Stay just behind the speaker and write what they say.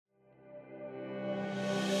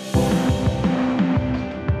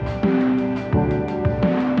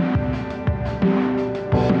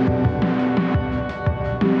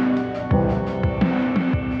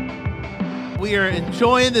we are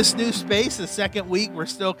enjoying this new space. The second week, we're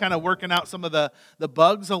still kind of working out some of the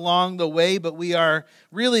bugs along the way, but we are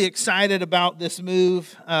really excited about this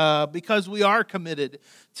move because we are committed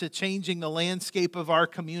to changing the landscape of our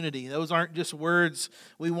community. Those aren't just words.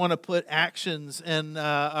 We want to put actions and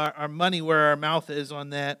our money where our mouth is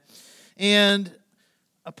on that. And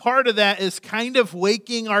a part of that is kind of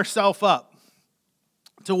waking ourselves up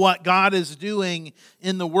to what God is doing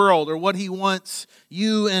in the world, or what He wants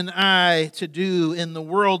you and I to do in the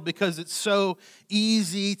world, because it's so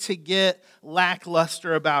easy to get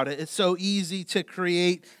lackluster about it. It's so easy to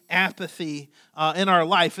create apathy in our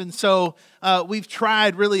life. And so we've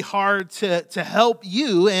tried really hard to help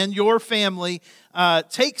you and your family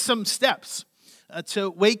take some steps to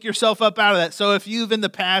wake yourself up out of that. So if you've in the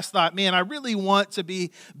past thought, man, I really want to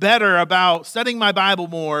be better about studying my Bible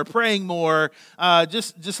more, praying more,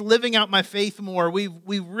 just living out my faith more, we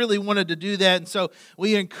really wanted to do that. And so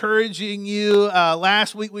we are encouraging you.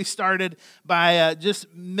 Last week we started by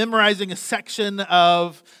just memorizing a section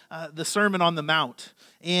of the Sermon on the Mount.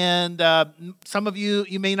 And some of you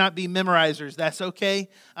may not be memorizers. That's okay.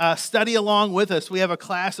 Study along with us. We have a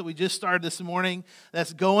class that we just started this morning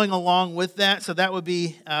that's going along with that. So that would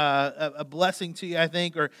be a blessing to you, I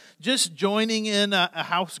think, or just joining in a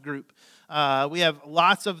house group. We have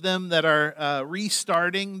lots of them that are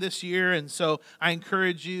restarting this year. And so I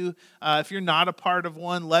encourage you, if you're not a part of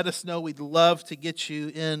one, let us know. We'd love to get you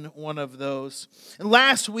in one of those. And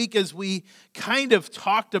last week, as we kind of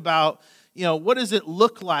talked about, what does it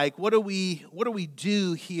look like? What do we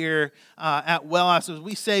do here at Wellhouse? As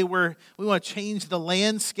we say we want to change the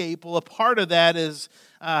landscape. Well, a part of that is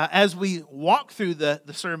as we walk through the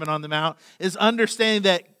Sermon on the Mount is understanding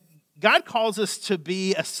that God calls us to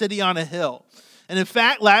be a city on a hill. And in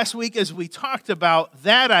fact, last week as we talked about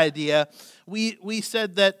that idea, we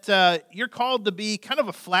said that you're called to be kind of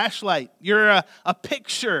a flashlight. You're a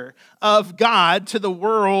picture of God to the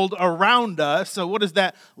world around us. So what does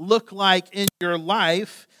that look like in your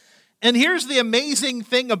life? And here's the amazing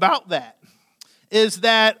thing about that, is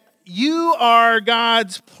that you are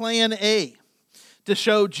God's plan A to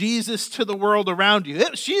show Jesus to the world around you.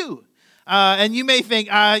 It's you. And you may think,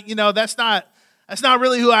 that's not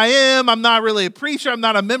really who I am. I'm not really a preacher. I'm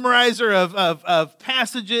not a memorizer of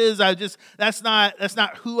passages. That's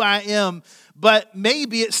not who I am. But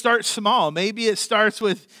maybe it starts small. Maybe it starts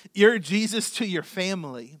with your Jesus to your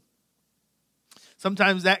family.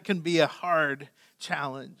 Sometimes that can be a hard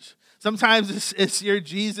challenge. Sometimes it's your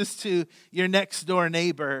Jesus to your next door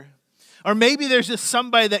neighbor. Or maybe there's just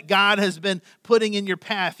somebody that God has been putting in your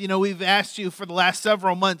path. We've asked you for the last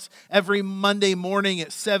several months, every Monday morning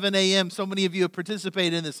at 7 a.m., so many of you have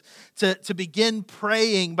participated in this, to begin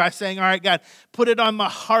praying by saying, all right, God, put it on my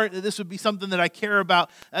heart that this would be something that I care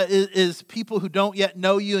about, is people who don't yet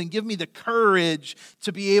know you, and give me the courage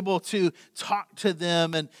to be able to talk to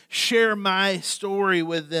them and share my story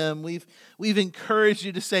with them. We've encouraged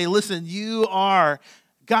you to say, listen, you are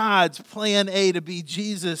God's plan A to be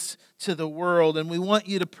Jesus to the world, and we want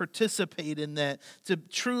you to participate in that, to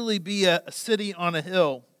truly be a city on a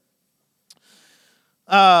hill.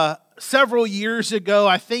 Several years ago,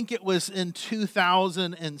 I think it was in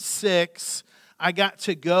 2006, I got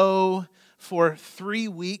to go for 3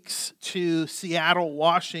 weeks to Seattle,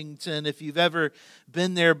 Washington. If you've ever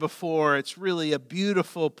been there before, it's really a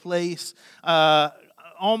beautiful place.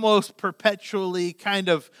 Almost perpetually kind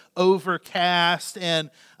of overcast,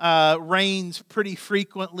 and rains pretty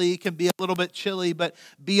frequently, can be a little bit chilly. But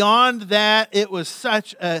beyond that, it was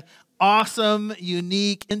such a awesome,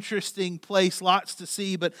 unique, interesting place, lots to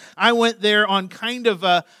see. But I went there on kind of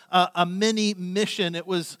a mini mission. It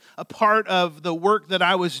was a part of the work that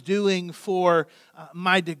I was doing for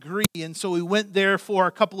my degree. And so we went there for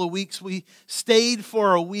a couple of weeks. We stayed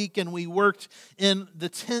for a week, and we worked in the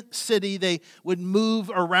tent city. They would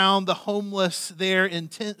move around the homeless there in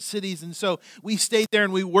tent cities. And so we stayed there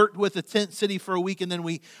and we worked with the tent city for a week. And then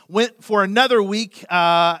we went for another week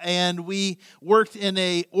and we worked in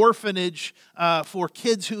an orphanage for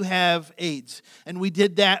kids who have AIDS. And we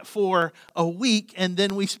did that for a week. And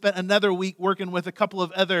then we spent another week working with a couple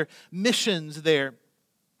of other missions there.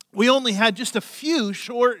 We only had just a few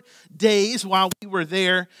short days while we were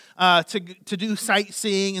there to do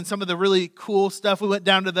sightseeing and some of the really cool stuff. We went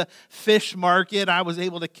down to the fish market. I was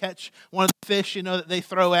able to catch one of the fish, that they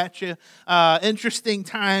throw at you. Interesting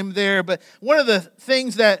time there. But one of the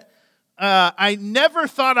things that I never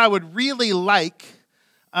thought I would really like,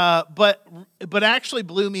 but actually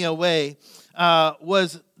blew me away,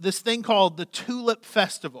 was this thing called the Tulip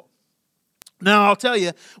Festival. Now, I'll tell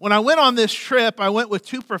you, when I went on this trip, I went with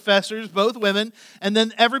 2 professors, both women, and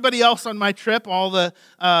then everybody else on my trip, all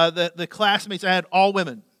the classmates I had, all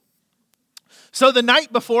women. So the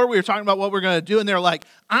night before, we were talking about what we're going to do, and they're like,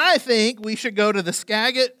 I think we should go to the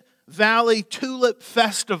Skagit Valley Tulip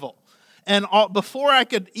Festival. And before I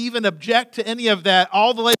could even object to any of that,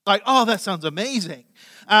 all the ladies were like, oh, that sounds amazing.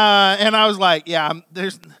 And I was like, yeah,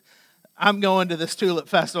 I'm going to this tulip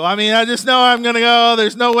festival. I mean, I just know I'm going to go.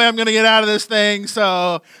 There's no way I'm going to get out of this thing,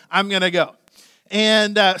 so I'm going to go.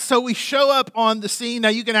 And so we show up on the scene. Now,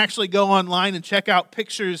 you can actually go online and check out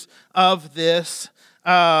pictures of this.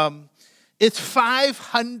 It's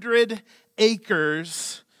 500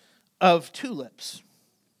 acres of tulips.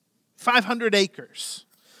 500 acres.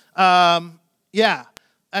 Yeah,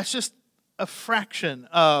 that's just a fraction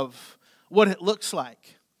of what it looks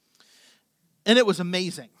like. And it was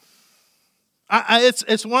amazing.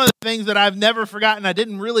 It's one of the things that I've never forgotten. I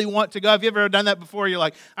didn't really want to go. Have you ever done that before? You're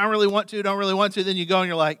like, I don't really want to, don't really want to. Then you go and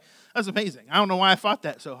you're like, that's amazing. I don't know why I fought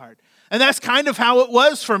that so hard. And that's kind of how it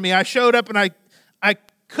was for me. I showed up and I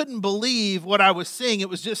couldn't believe what I was seeing. It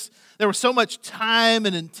was just, there was so much time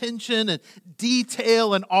and intention and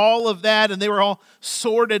detail and all of that. And they were all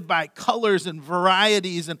sorted by colors and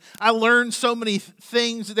varieties. And I learned so many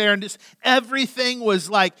things there. And just everything was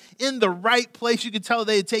like in the right place. You could tell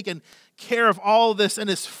they had taken care of all of this,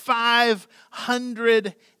 and it's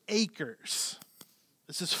 500 acres.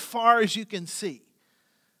 It's as far as you can see.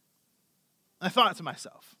 I thought to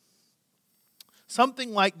myself,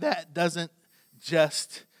 something like that doesn't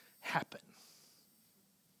just happen.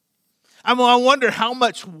 I wonder how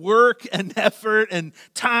much work and effort and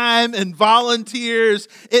time and volunteers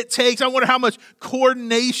it takes. I wonder how much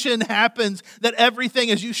coordination happens that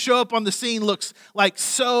everything as you show up on the scene looks like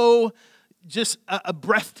so just a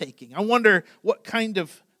breathtaking. I wonder what kind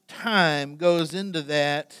of time goes into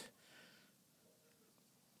that.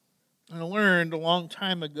 And I learned a long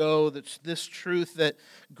time ago that this truth that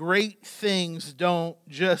great things don't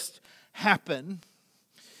just happen.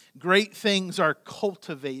 Great things are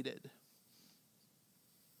cultivated.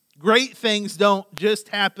 Great things don't just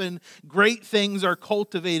happen. Great things are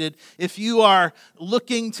cultivated. If you are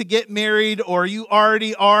looking to get married, or you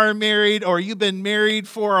already are married, or you've been married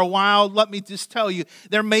for a while, let me just tell you,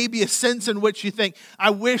 there may be a sense in which you think,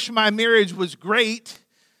 I wish my marriage was great.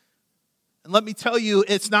 And let me tell you,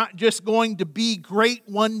 it's not just going to be great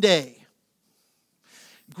one day.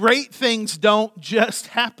 Great things don't just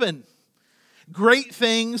happen. Great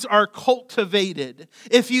things are cultivated.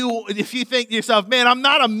 If you think to yourself, man, I'm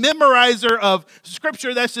not a memorizer of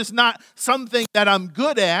Scripture, that's just not something that I'm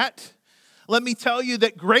good at. Let me tell you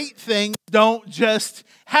that great things don't just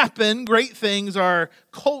happen. Great things are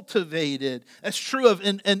cultivated. That's true of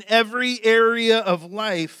in every area of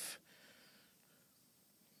life.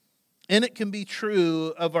 And it can be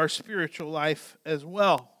true of our spiritual life as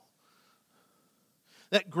well.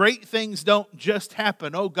 That great things don't just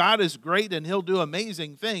happen. Oh, God is great and He'll do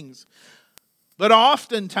amazing things. But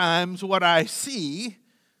oftentimes what I see,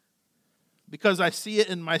 because I see it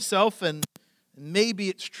in myself and maybe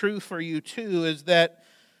it's true for you too, is that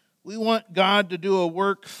we want God to do a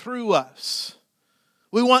work through us.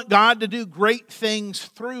 We want God to do great things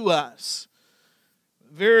through us.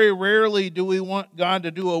 Very rarely do we want God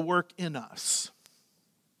to do a work in us.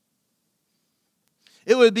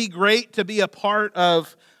 It would be great to be a part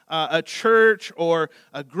of a church or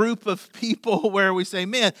a group of people where we say,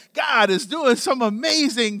 man, God is doing some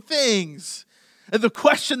amazing things. And the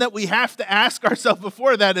question that we have to ask ourselves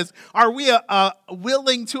before that is, are we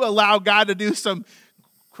willing to allow God to do some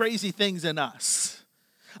crazy things in us?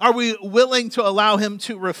 Are we willing to allow Him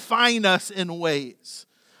to refine us in ways?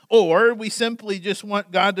 Or we simply just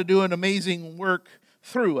want God to do an amazing work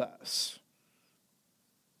through us?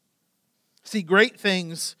 See, great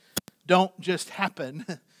things don't just happen.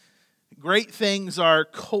 Great things are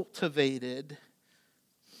cultivated.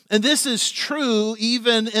 And this is true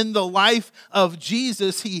even in the life of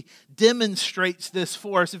Jesus. He demonstrates this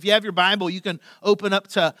for us. If you have your Bible, you can open up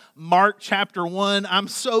to Mark chapter 1. I'm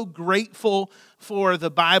so grateful for the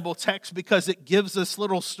Bible text because it gives us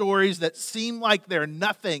little stories that seem like they're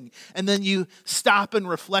nothing. And then you stop and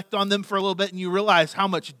reflect on them for a little bit and you realize how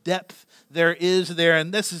much depth there is there.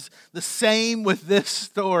 And this is the same with this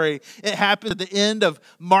story. It happens at the end of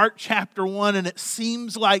Mark chapter 1 and it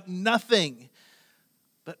seems like nothing.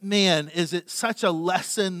 But man, is it such a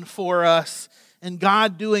lesson for us and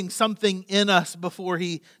God doing something in us before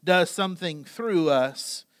He does something through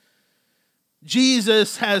us.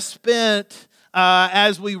 Jesus has spent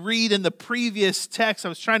as we read in the previous text. I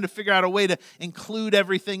was trying to figure out a way to include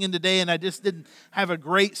everything in today, and I just didn't have a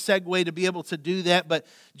great segue to be able to do that. But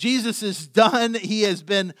Jesus is done. He has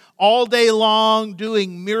been all day long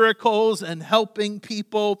doing miracles and helping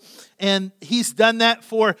people, and he's done that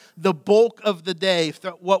for the bulk of the day,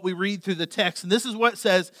 what we read through the text. And this is what it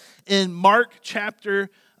says in Mark chapter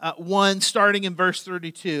 1, starting in verse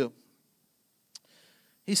 32.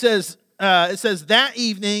 He says, it says, that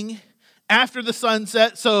evening, after the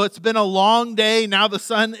sunset, so it's been a long day, now the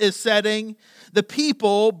sun is setting, the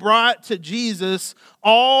people brought to Jesus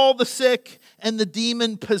all the sick and the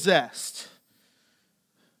demon-possessed.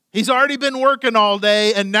 He's already been working all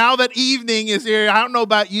day, and now that evening is here. I don't know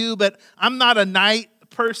about you, but I'm not a night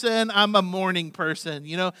person, I'm a morning person.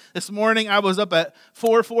 You know, this morning I was up at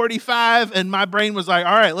 4:45 and my brain was like,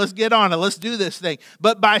 all right, let's get on it. Let's do this thing.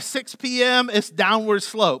 But by 6 p.m., it's downward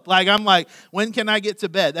slope. Like, I'm like, when can I get to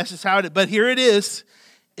bed? That's just how it is. But here it is.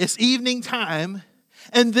 It's evening time.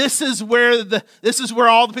 And this is where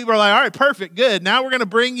all the people are like, all right, perfect, good. Now we're going to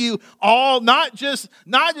bring you all, not just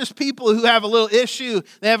people who have a little issue,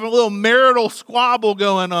 they have a little marital squabble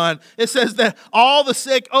going on. It says that all the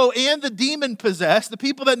sick, and the demon-possessed, the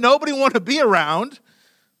people that nobody want to be around,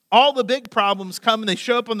 all the big problems come and they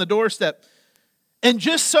show up on the doorstep. And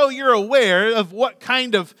just so you're aware of what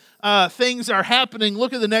kind of things are happening,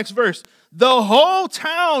 look at the next verse. The whole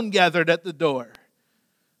town gathered at the door.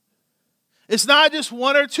 It's not just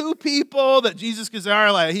one or two people that Jesus can say,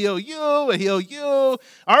 all right, I heal you, I heal you. All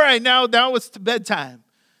right, now it's bedtime.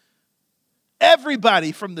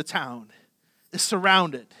 Everybody from the town is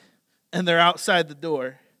surrounded, and they're outside the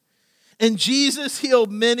door. And Jesus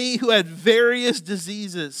healed many who had various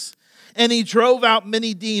diseases, and he drove out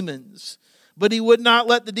many demons. But he would not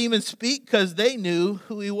let the demons speak because they knew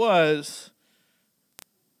who he was.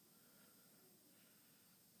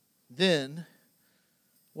 Then,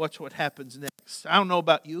 watch what happens next. I don't know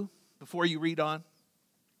about you, before you read on.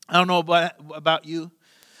 I don't know about you.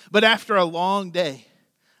 But after a long day,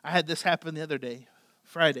 I had this happen the other day,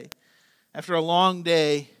 Friday. After a long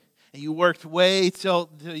day, and you worked way till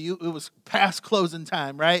it was past closing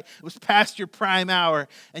time, right? It was past your prime hour,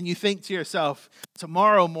 and you think to yourself,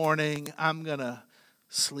 tomorrow morning, I'm going to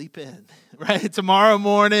sleep in, right? Tomorrow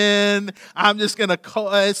morning, I'm just going to,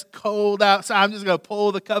 it's cold outside, I'm just going to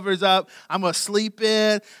pull the covers up, I'm going to sleep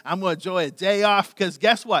in, I'm going to enjoy a day off, because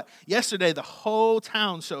guess what? Yesterday, the whole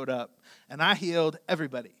town showed up, and I healed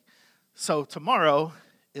everybody. So tomorrow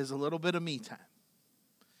is a little bit of me time.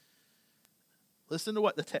 Listen to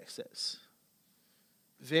what the text says.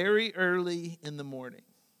 Very early in the morning,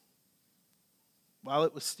 while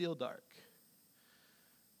it was still dark,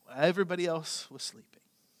 while everybody else was sleeping,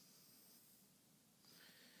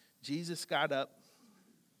 Jesus got up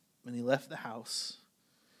and he left the house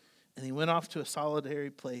and he went off to a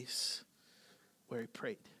solitary place where he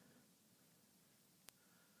prayed.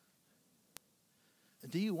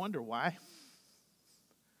 And do you wonder why?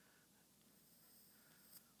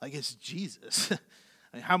 Like, it's Jesus.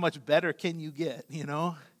 I mean, how much better can you get, you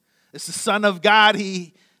know? It's the Son of God.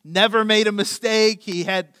 He never made a mistake. He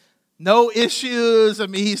had no issues. I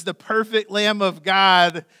mean, he's the perfect Lamb of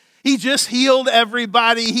God. He just healed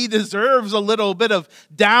everybody. He deserves a little bit of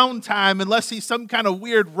downtime. Unless he's some kind of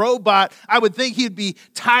weird robot, I would think he'd be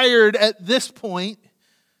tired at this point.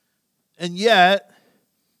 And yet,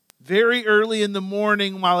 very early in the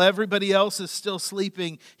morning, while everybody else is still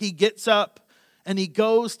sleeping, he gets up and he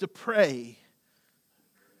goes to pray.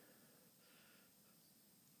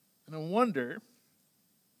 And I wonder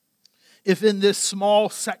if in this small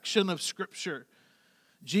section of Scripture,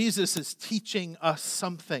 Jesus is teaching us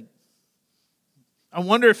something. I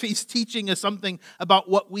wonder if he's teaching us something about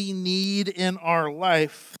what we need in our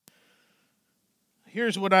life.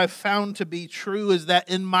 Here's what I've found to be true is that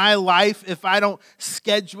in my life, if I don't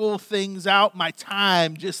schedule things out, my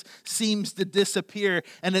time just seems to disappear.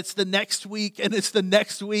 And it's the next week, and it's the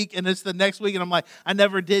next week, and it's the next week. And I'm like, I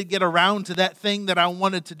never did get around to that thing that I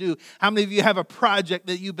wanted to do. How many of you have a project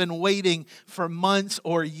that you've been waiting for months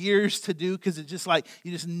or years to do because it's just like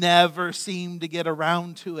you just never seem to get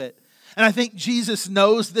around to it? And I think Jesus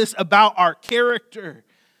knows this about our character.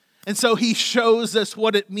 And so he shows us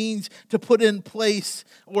what it means to put in place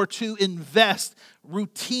or to invest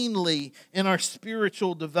routinely in our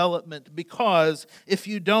spiritual development. Because if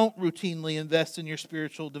you don't routinely invest in your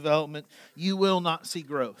spiritual development, you will not see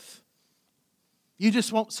growth. You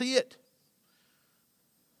just won't see it.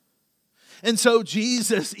 And so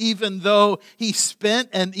Jesus, even though he's spent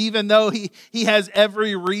and even though he has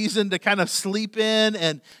every reason to kind of sleep in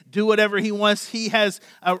and do whatever he wants, he has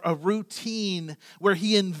a routine where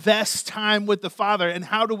he invests time with the Father. And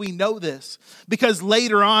how do we know this? Because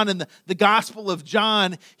later on in the Gospel of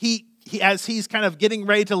John, he as he's kind of getting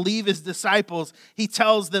ready to leave his disciples, he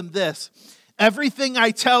tells them this: everything I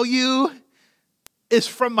tell you is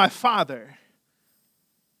from my Father.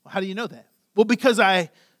 Well, how do you know that? Well, because I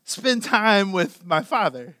spend time with my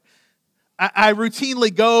Father. I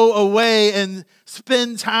routinely go away and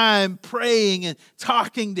spend time praying and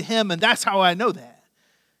talking to him, and that's how I know that.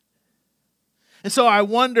 And so I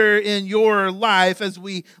wonder in your life, as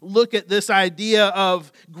we look at this idea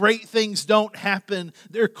of great things don't happen,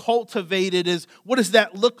 they're cultivated, is what does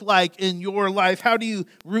that look like in your life? How do you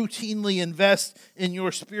routinely invest in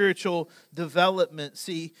your spiritual development?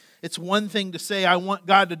 See, it's one thing to say, I want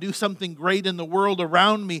God to do something great in the world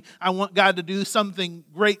around me. I want God to do something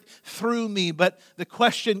great through me. But the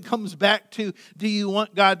question comes back to, do you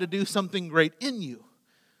want God to do something great in you?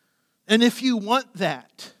 And if you want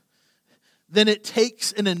that, then it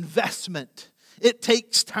takes an investment. It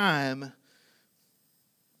takes time.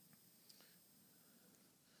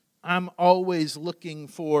 I'm always looking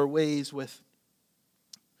for ways with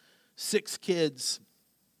 6 kids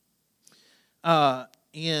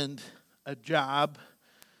and a job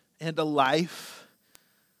and a life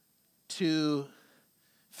to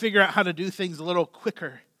figure out how to do things a little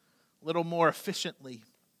quicker, a little more efficiently.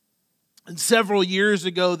 And several years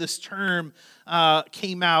ago, this term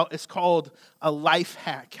came out. It's called a life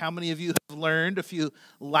hack. How many of you have learned a few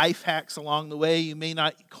life hacks along the way? You may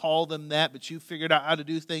not call them that, but you figured out how to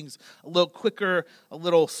do things a little quicker, a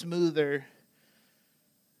little smoother.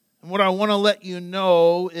 And what I want to let you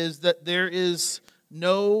know is that there is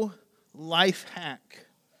no life hack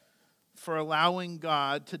for allowing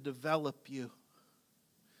God to develop you.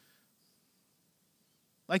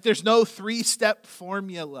 Like there's no 3-step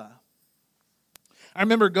formula. I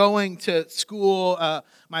remember going to school,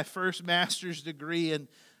 my first master's degree,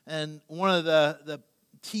 and one of the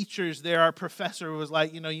teachers there, our professor, was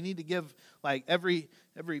like, you need to give, like, every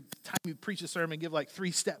time you preach a sermon, give like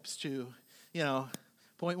 3 steps to,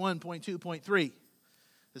 point 1, point 2, point 3.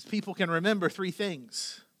 Because people can remember 3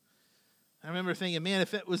 things. I remember thinking, man,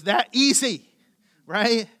 if it was that easy,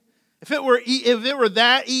 right? If it were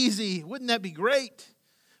that easy, wouldn't that be great?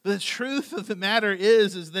 But the truth of the matter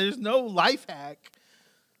is there's no life hack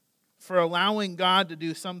for allowing God to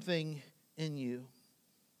do something in you.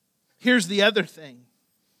 Here's the other thing.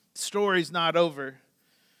 The story's not over.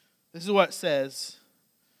 This is what it says.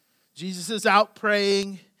 Jesus is out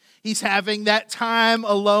praying. He's having that time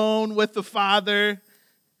alone with the Father.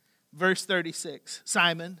 Verse 36.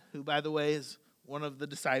 Simon, who by the way is one of the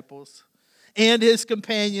disciples, and his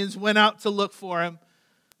companions went out to look for him.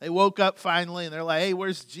 They woke up finally and they're like, hey,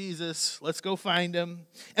 where's Jesus? Let's go find him.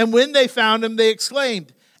 And when they found him, they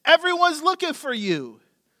exclaimed, everyone's looking for you.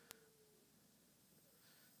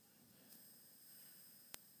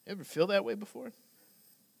 You ever feel that way before?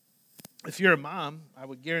 If you're a mom, I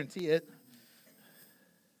would guarantee it.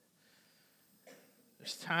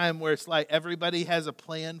 There's time where it's like everybody has a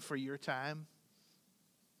plan for your time.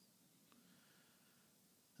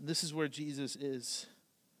 And this is where Jesus is.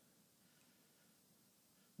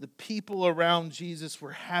 The people around Jesus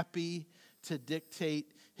were happy to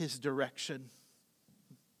dictate his direction.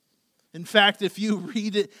 In fact, if you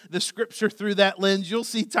read the scripture through that lens, you'll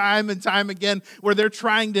see time and time again where they're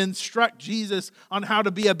trying to instruct Jesus on how to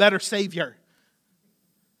be a better Savior.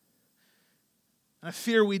 And I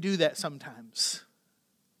fear we do that sometimes.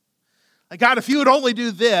 Like, God, if you would only do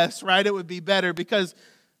this, right, it would be better, because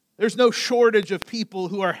there's no shortage of people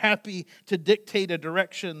who are happy to dictate a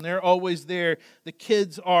direction. They're always there. The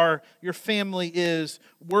kids are, your family is,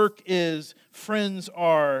 work is, friends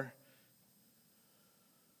are.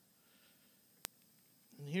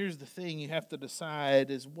 And here's the thing you have to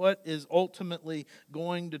decide is what is ultimately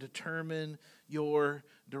going to determine your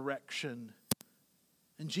direction.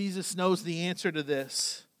 And Jesus knows the answer to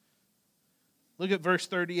this. Look at verse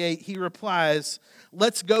 38. He replies,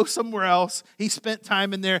 let's go somewhere else. He spent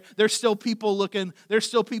time in there. There's still people looking. There's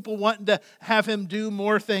still people wanting to have him do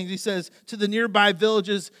more things. He says, to the nearby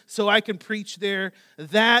villages so I can preach there.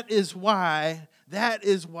 That is why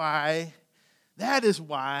I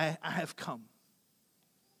have come.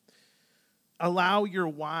 Allow your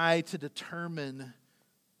why to determine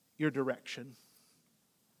your direction.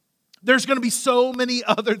 There's going to be so many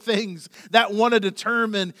other things that want to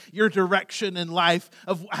determine your direction in life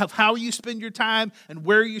of how you spend your time and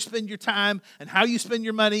where you spend your time and how you spend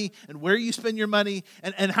your money and where you spend your money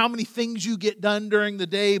and how many things you get done during the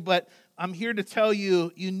day. But I'm here to tell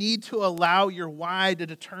you, you need to allow your why to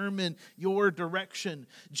determine your direction.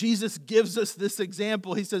 Jesus gives us this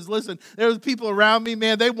example. He says, listen, there's people around me,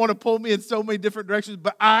 man, they want to pull me in so many different directions,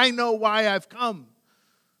 but I know why I've come.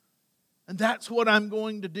 And that's what I'm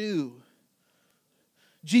going to do.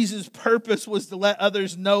 Jesus' purpose was to let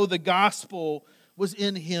others know the gospel was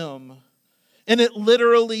in him. And it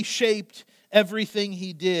literally shaped everything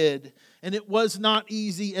he did. And it was not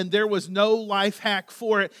easy, and there was no life hack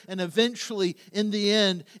for it. And eventually, in the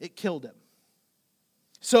end, it killed him.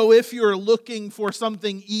 So if you're looking for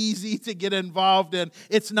something easy to get involved in,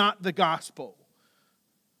 it's not the gospel.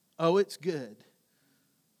 Oh, it's good.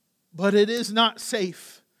 But it is not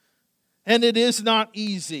safe. And it is not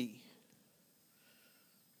easy.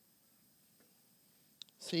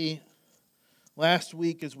 See, last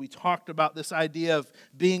week as we talked about this idea of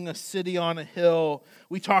being a city on a hill,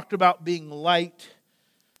 we talked about being light.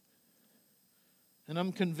 And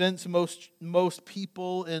I'm convinced most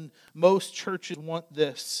people in most churches want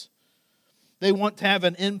this. They want to have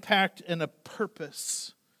an impact and a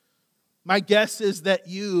purpose. My guess is that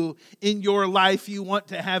you, in your life, you want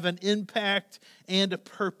to have an impact and a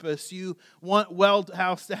purpose. You want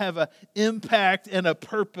Wellhouse to have an impact and a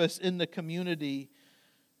purpose in the community.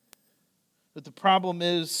 But the problem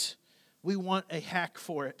is, we want a hack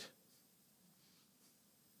for it.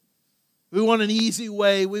 We want an easy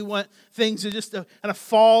way. We want things to just kind of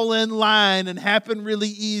fall in line and happen really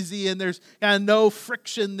easy, and there's kind of no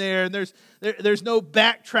friction there, and there's no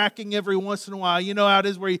backtracking every once in a while. You know how it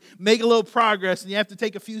is where you make a little progress and you have to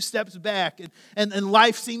take a few steps back, and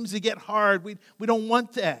life seems to get hard. We don't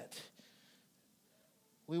want that.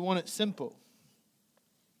 We want it simple.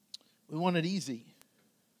 We want it easy.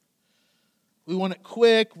 We want it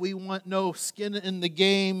quick. We want no skin in the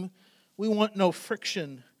game. We want no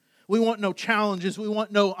friction. We want no challenges. We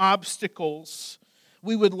want no obstacles.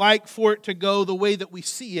 We would like for it to go the way that we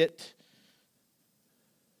see it.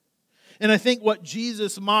 And I think what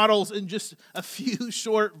Jesus models in just a few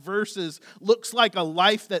short verses looks like a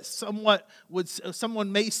life that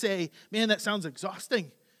someone may say, man, that sounds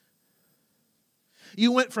exhausting.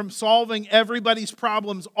 You went from solving everybody's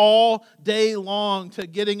problems all day long to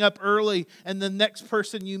getting up early, and the next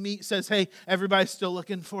person you meet says, hey, everybody's still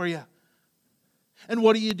looking for you. And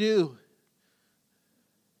what do?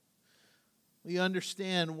 We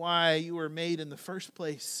understand why you were made in the first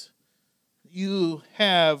place. You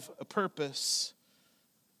have a purpose.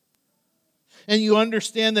 And you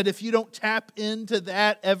understand that if you don't tap into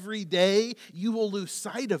that every day, you will lose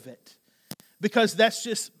sight of it. Because that's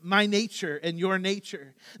just my nature and your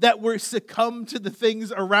nature. That we're succumb to the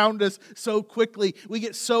things around us so quickly. We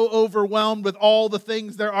get so overwhelmed with all the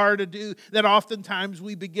things there are to do that oftentimes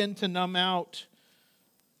we begin to numb out.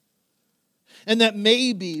 And that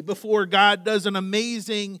maybe before God does an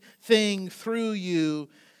amazing thing through you,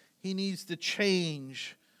 He needs to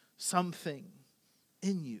change something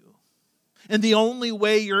in you. And the only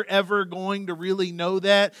way you're ever going to really know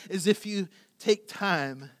that is if you take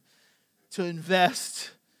time to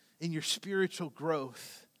invest in your spiritual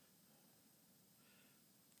growth.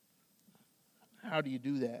 How do you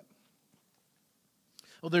do that?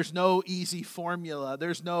 Well, there's no easy formula.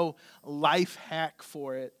 There's no life hack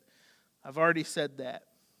for it. I've already said that.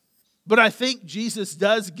 But I think Jesus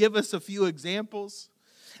does give us a few examples.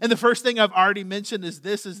 And the first thing I've already mentioned is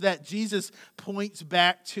that Jesus points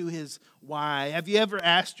back to His why. Have you ever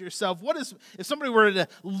asked yourself, if somebody were to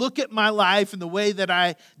look at my life and the way that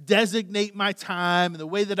I designate my time and the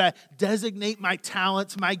way that I designate my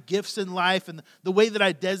talents, my gifts in life, and the way that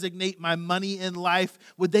I designate my money in life,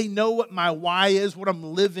 would they know what my why is, what I'm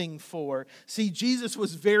living for? See, Jesus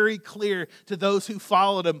was very clear to those who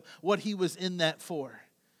followed Him what He was in that for.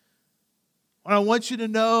 And I want you to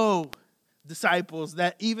know, disciples,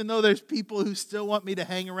 that even though there's people who still want me to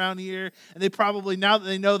hang around here, and they probably, now that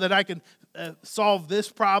they know that I can solve this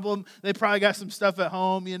problem, they probably got some stuff at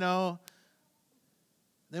home, you know.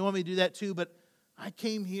 They want me to do that too, but I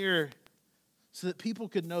came here so that people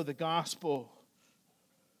could know the gospel.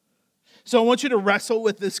 So I want you to wrestle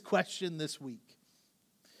with this question this week.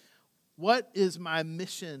 What is my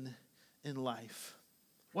mission in life?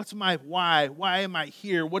 What's my why? Why am I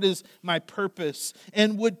here? What is my purpose?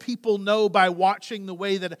 And would people know by watching the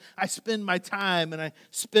way that I spend my time and I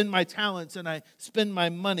spend my talents and I spend my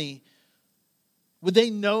money? Would they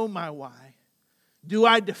know my why? Do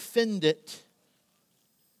I defend it?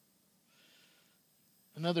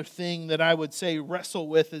 Another thing that I would say wrestle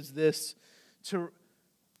with is this: to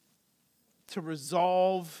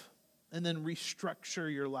resolve and then restructure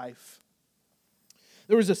your life.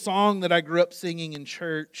 There was a song that I grew up singing in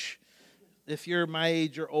church. If you're my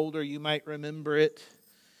age or older, you might remember it.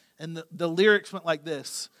 And the lyrics went like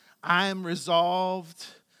this: I am resolved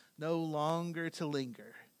no longer to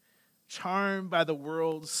linger, charmed by the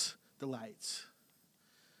world's delights.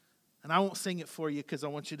 And I won't sing it for you because I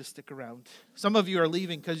want you to stick around. Some of you are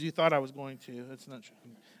leaving because you thought I was going to. That's not true.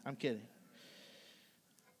 I'm kidding.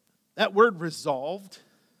 That word resolved,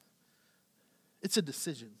 it's a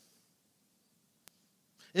decision.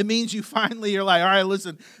 It means you finally are like, all right,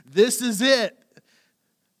 listen, this is it.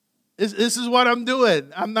 This is what I'm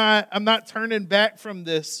doing. I'm not turning back from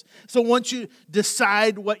this. So once you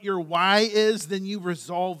decide what your why is, then you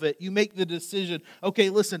resolve it. You make the decision. Okay,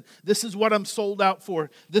 listen, this is what I'm sold out for.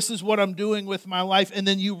 This is what I'm doing with my life. And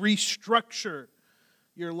then you restructure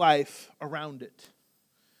your life around it.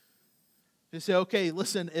 You say, okay,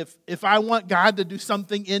 listen, if I want God to do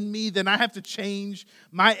something in me, then I have to change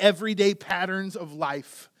my everyday patterns of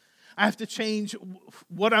life. I have to change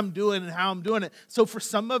what I'm doing and how I'm doing it. So for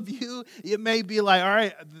some of you, it may be like, all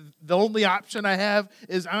right, the only option I have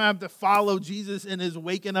is I have to follow Jesus in his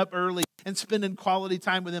waking up early and spending quality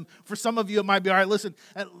time with him. For some of you, it might be, all right, listen,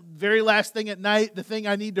 at very last thing at night, the thing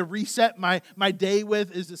I need to reset my day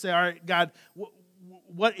with is to say, all right, God,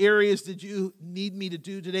 what areas did you need me to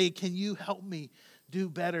do today? Can you help me do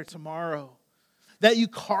better tomorrow? That you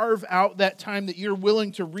carve out that time, that you're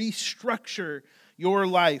willing to restructure your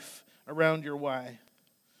life around your why.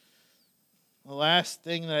 The last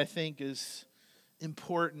thing that I think is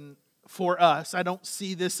important for us, I don't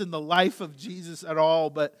see this in the life of Jesus at all,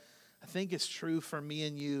 but I think it's true for me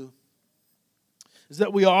and you, is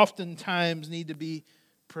that we oftentimes need to be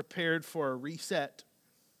prepared for a reset.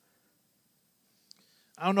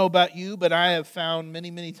 I don't know about you, but I have found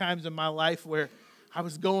many, many times in my life where I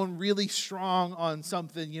was going really strong on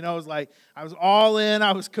something. You know, it was like I was all in,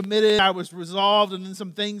 I was committed, I was resolved, and then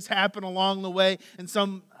some things happened along the way. And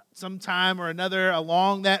some time or another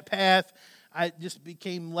along that path, I just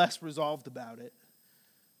became less resolved about it.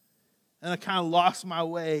 And I kind of lost my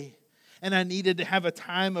way. And I needed to have a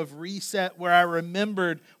time of reset where I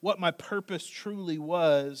remembered what my purpose truly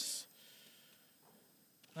was.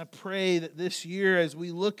 I pray that this year, as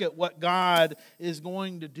we look at what God is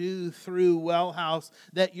going to do through Wellhouse,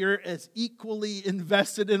 that you're as equally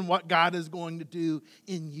invested in what God is going to do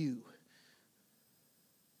in you.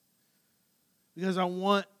 Because I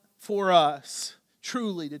want for us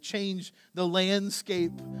truly to change the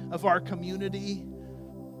landscape of our community.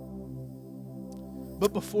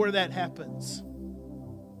 But before that happens,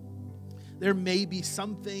 there may be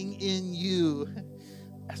something in you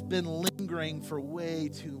that's been lingering for way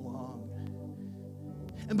too long.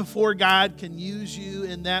 And before God can use you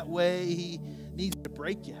in that way, He needs to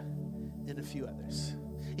break you in a few others.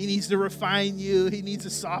 He needs to refine you. He needs to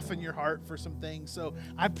soften your heart for some things. So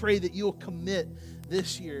I pray that you'll commit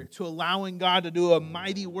this year to allowing God to do a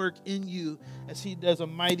mighty work in you as He does a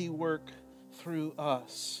mighty work through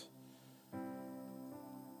us.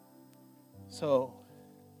 So,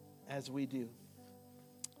 as we do,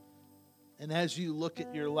 and as you look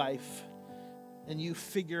at your life and you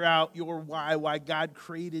figure out your why God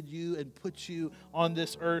created you and put you on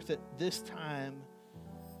this earth at this time,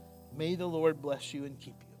 may the Lord bless you and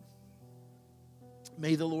keep you.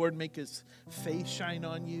 May the Lord make His face shine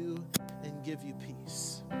on you and give you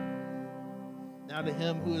peace. Now to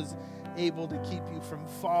Him who is able to keep you from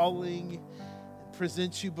falling and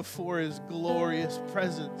present you before His glorious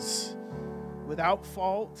presence without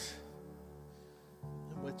fault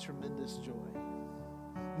and with tremendous joy.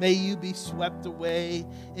 May you be swept away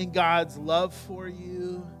in God's love for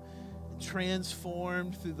you and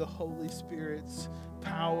transformed through the Holy Spirit's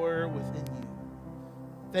power within you.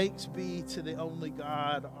 Thanks be to the only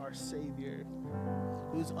God, our Savior,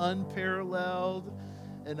 who's unparalleled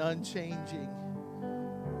and unchanging,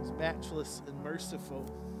 who's matchless and merciful,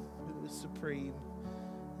 who is supreme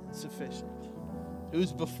and sufficient,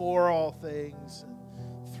 who's before all things,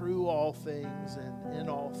 and through all things, and in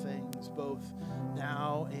all things, both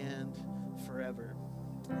now and forever.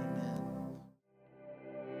 Amen.